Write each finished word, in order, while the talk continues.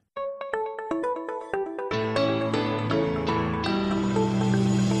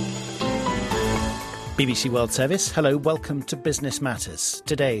BBC World Service. Hello, welcome to Business Matters.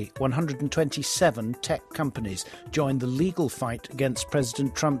 Today, 127 tech companies joined the legal fight against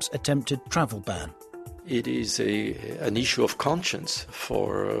President Trump's attempted travel ban. It is an issue of conscience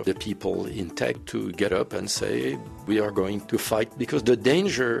for the people in tech to get up and say, we are going to fight. Because the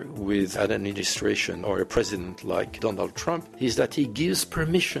danger with an administration or a president like Donald Trump is that he gives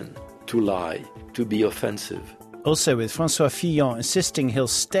permission to lie, to be offensive. Also, with François Fillon insisting he'll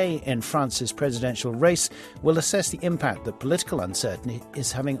stay in France's presidential race, we'll assess the impact that political uncertainty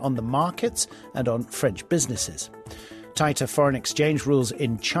is having on the markets and on French businesses. Tighter foreign exchange rules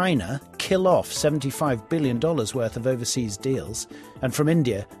in China kill off $75 billion worth of overseas deals. And from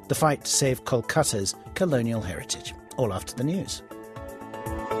India, the fight to save Kolkata's colonial heritage. All after the news.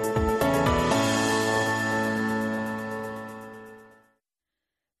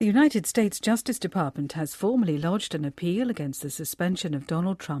 The United States Justice Department has formally lodged an appeal against the suspension of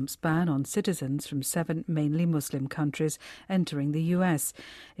Donald Trump's ban on citizens from 7 mainly Muslim countries entering the US.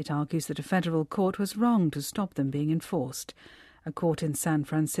 It argues that a federal court was wrong to stop them being enforced. A court in San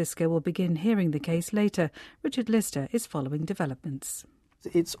Francisco will begin hearing the case later. Richard Lister is following developments.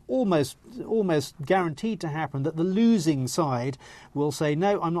 It's almost guaranteed to happen that the losing side will say,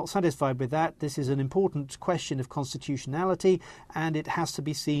 no, I'm not satisfied with that. This is an important question of constitutionality and it has to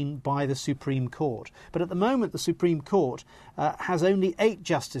be seen by the Supreme Court. But at the moment, the Supreme Court has only 8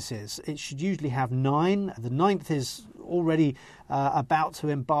 justices. It should usually have 9. The 9th is already about to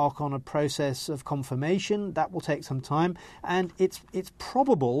embark on a process of confirmation. That will take some time, and it's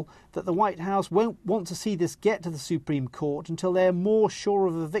probable that the White House won't want to see this get to the Supreme Court until they're more sure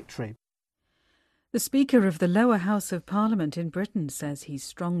of a victory. The Speaker of the lower house of Parliament in Britain says he's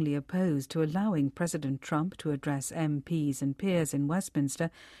strongly opposed to allowing President Trump to address MPs and peers in Westminster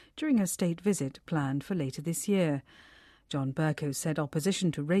during a state visit planned for later this year. John Bercow said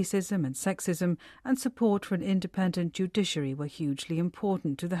opposition to racism and sexism and support for an independent judiciary were hugely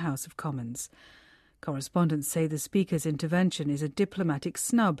important to the House of Commons. Correspondents say the Speaker's intervention is a diplomatic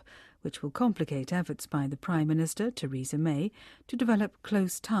snub, which will complicate efforts by the Prime Minister, Theresa May, to develop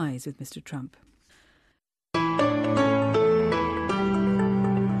close ties with Mr. Trump.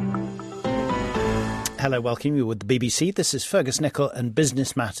 Hello, welcome you with the BBC. This is Fergus Nichol and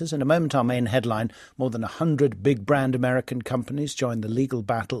Business Matters. In a moment, our main headline: more than 100 big brand American companies join the legal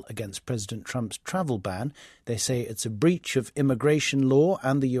battle against President Trump's travel ban. They say it's a breach of immigration law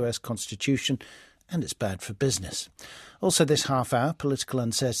and the US Constitution, and it's bad for business. Also this half hour, political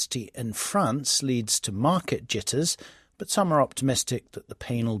uncertainty in France leads to market jitters, but some are optimistic that the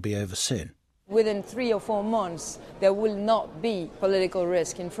pain will be over soon. Within 3 or 4 months, there will not be political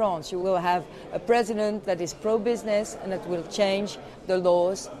risk in France. You will have a president that is pro-business and that will change the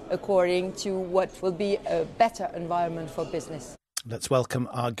laws according to what will be a better environment for business. Let's welcome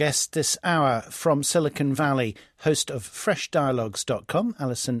our guest this hour from Silicon Valley, host of freshdialogues.com.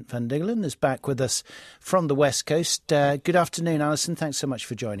 Alison Van Diggelen is back with us from the West Coast. Good afternoon, Alison. Thanks so much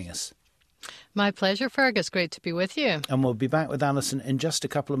for joining us. My pleasure, Fergus. Great to be with you. And we'll be back with Alison in just a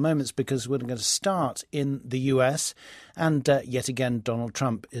couple of moments because we're going to start in the US. And yet again, Donald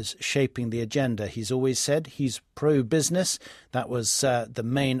Trump is shaping the agenda. He's always said he's pro-business. That was the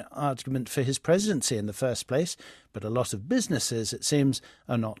main argument for his presidency in the first place. But a lot of businesses, it seems,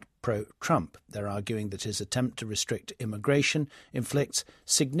 are not pro-Trump. They're arguing that his attempt to restrict immigration inflicts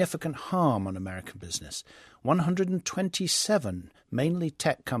significant harm on American business. 127, mainly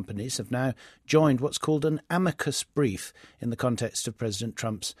tech companies, have now joined what's called an amicus brief in the context of President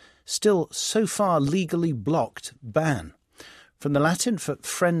Trump's still so far legally blocked ban. From the Latin for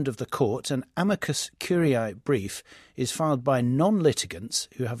friend of the court, an amicus curiae brief is filed by non-litigants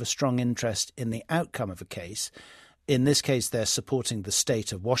who have a strong interest in the outcome of a case. In this case, they're supporting the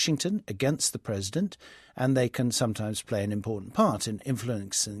state of Washington against the president, and they can sometimes play an important part in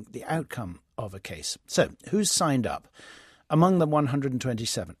influencing the outcome of a case. So, who's signed up? Among the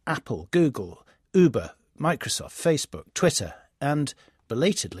 127, Apple, Google, Uber, Microsoft, Facebook, Twitter, and,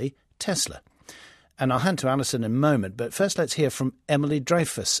 belatedly, Tesla. And I'll hand to Alison in a moment, but first let's hear from Emily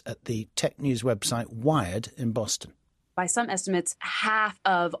Dreyfus at the tech news website Wired in Boston. By some estimates, half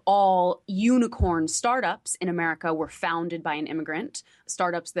of all unicorn startups in America were founded by an immigrant,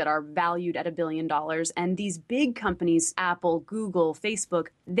 startups that are valued at $1 billion. And these big companies, Apple, Google, Facebook,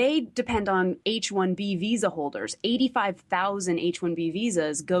 they depend on H-1B visa holders. 85,000 H-1B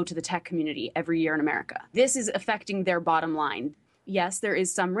visas go to the tech community every year in America. This is affecting their bottom line. yes, there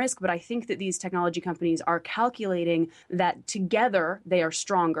is some risk, but I think that these technology companies are calculating that together they are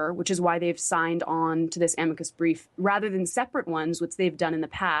stronger, which is why they've signed on to this amicus brief rather than separate ones, which they've done in the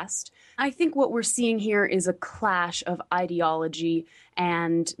past. I think what we're seeing here is a clash of ideology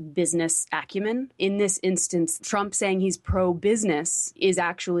and business acumen. In this instance, Trump saying he's pro-business is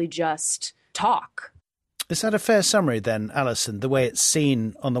actually just talk. Is that a fair summary then, Alison, the way it's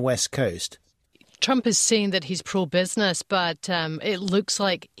seen on the West Coast? Trump is saying that he's pro-business, but it looks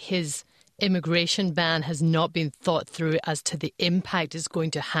like his immigration ban has not been thought through as to the impact it's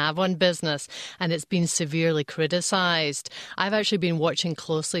going to have on business, and it's been severely criticised. I've actually been watching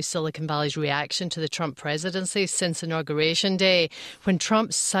closely Silicon Valley's reaction to the Trump presidency since Inauguration Day. When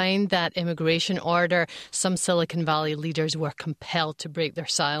Trump signed that immigration order, some Silicon Valley leaders were compelled to break their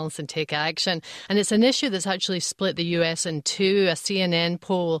silence and take action. And it's an issue that's actually split the US in two. A CNN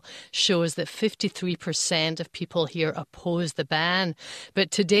poll shows that 53% of people here oppose the ban. But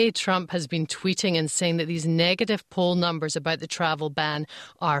today, Trump has been tweeting and saying that these negative poll numbers about the travel ban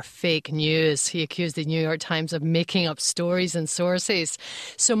are fake news. He accused the New York Times of making up stories and sources.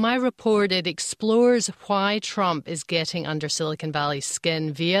 So my report, it explores why Trump is getting under Silicon Valley's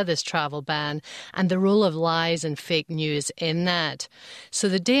skin via this travel ban and the role of lies and fake news in that. So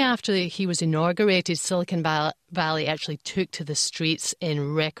the day after he was inaugurated, Silicon Valley actually took to the streets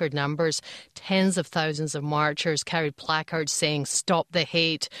in record numbers. Tens of thousands of marchers carried placards saying, "Stop the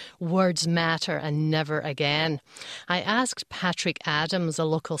hate, words matter and never again." I asked Patrick Adams, a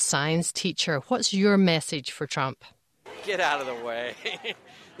local science teacher, what's your message for Trump? Get out of the way.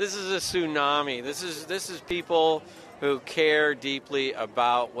 This is a tsunami. This is people who care deeply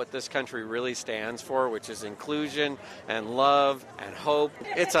about what this country really stands for, which is inclusion and love and hope.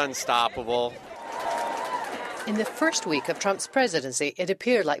 It's unstoppable. In the first week of Trump's presidency, it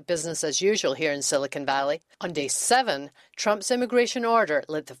appeared like business as usual here in Silicon Valley. On day 7, Trump's immigration order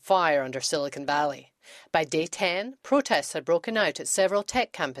lit the fire under Silicon Valley. By day 10, protests had broken out at several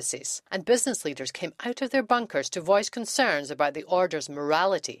tech campuses, and business leaders came out of their bunkers to voice concerns about the order's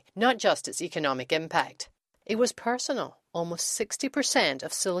morality, not just its economic impact. It was personal. Almost 60%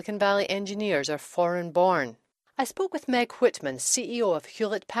 of Silicon Valley engineers are foreign-born. I spoke with Meg Whitman, CEO of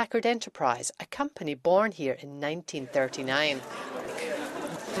Hewlett-Packard Enterprise, a company born here in 1939.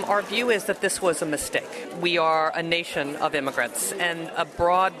 Our view is that this was a mistake. We are a nation of immigrants, and a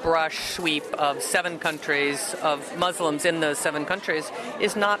broad brush sweep of 7 countries, of Muslims in those 7 countries,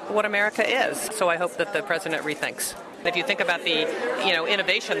 is not what America is. So I hope that the president rethinks. If you think about the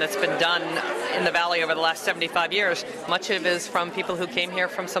innovation that's been done in the Valley over the last 75 years, much of it is from people who came here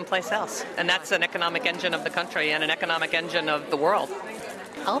from someplace else. And that's an economic engine of the country and an economic engine of the world.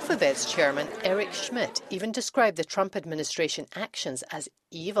 Alphabet's chairman, Eric Schmidt, even described the Trump administration actions as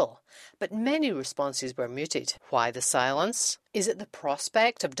evil. But many responses were muted. Why the silence? Is it the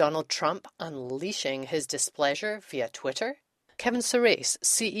prospect of Donald Trump unleashing his displeasure via Twitter? Kevin Serres,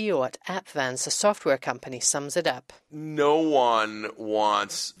 CEO at AppVans, a software company, sums it up. No one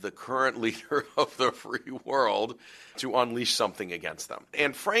wants the current leader of the free world to unleash something against them.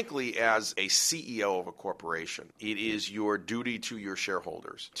 And frankly, as a CEO of a corporation, it is your duty to your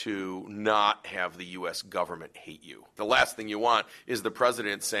shareholders to not have the U.S. government hate you. The last thing you want is the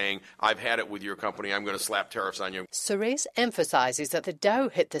president saying, "I've had it with your company, I'm going to slap tariffs on you." Serres emphasizes that the Dow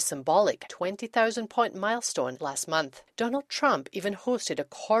hit the symbolic 20,000-point milestone last month. Donald Trump even hosted a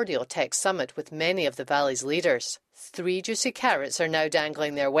cordial tech summit with many of the Valley's leaders. 3 juicy carrots are now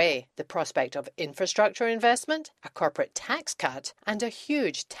dangling their way: the prospect of infrastructure investment, a corporate tax cut, and a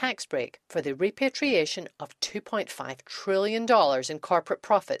huge tax break for the repatriation of $2.5 trillion in corporate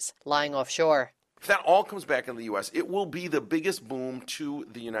profits lying offshore. If that all comes back in the U.S., it will be the biggest boom to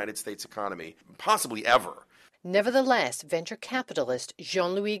the United States economy, possibly ever. Nevertheless, venture capitalist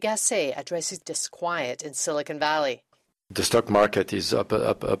Jean-Louis Gasset addresses disquiet in Silicon Valley. The stock market is up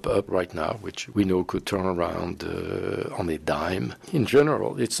right now, which we know could turn around on a dime. In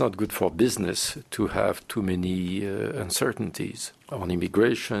general, it's not good for business to have too many uncertainties on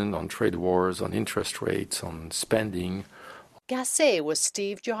immigration, on trade wars, on interest rates, on spending. Gasset was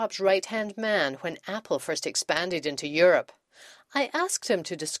Steve Jobs' right-hand man when Apple first expanded into Europe. I asked him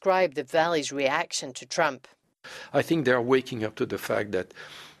to describe the Valley's reaction to Trump. I think they're waking up to the fact that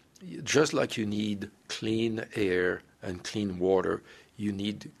just like you need clean air and clean water, you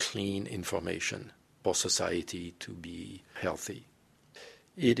need clean information for society to be healthy.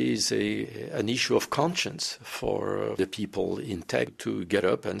 It is an issue of conscience for the people in tech to get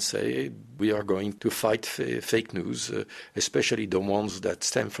up and say, we are going to fight fake news, especially the ones that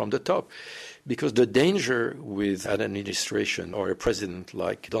stem from the top. Because the danger with an administration or a president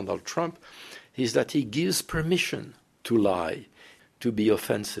like Donald Trump is that he gives permission to lie. to be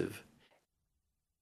offensive.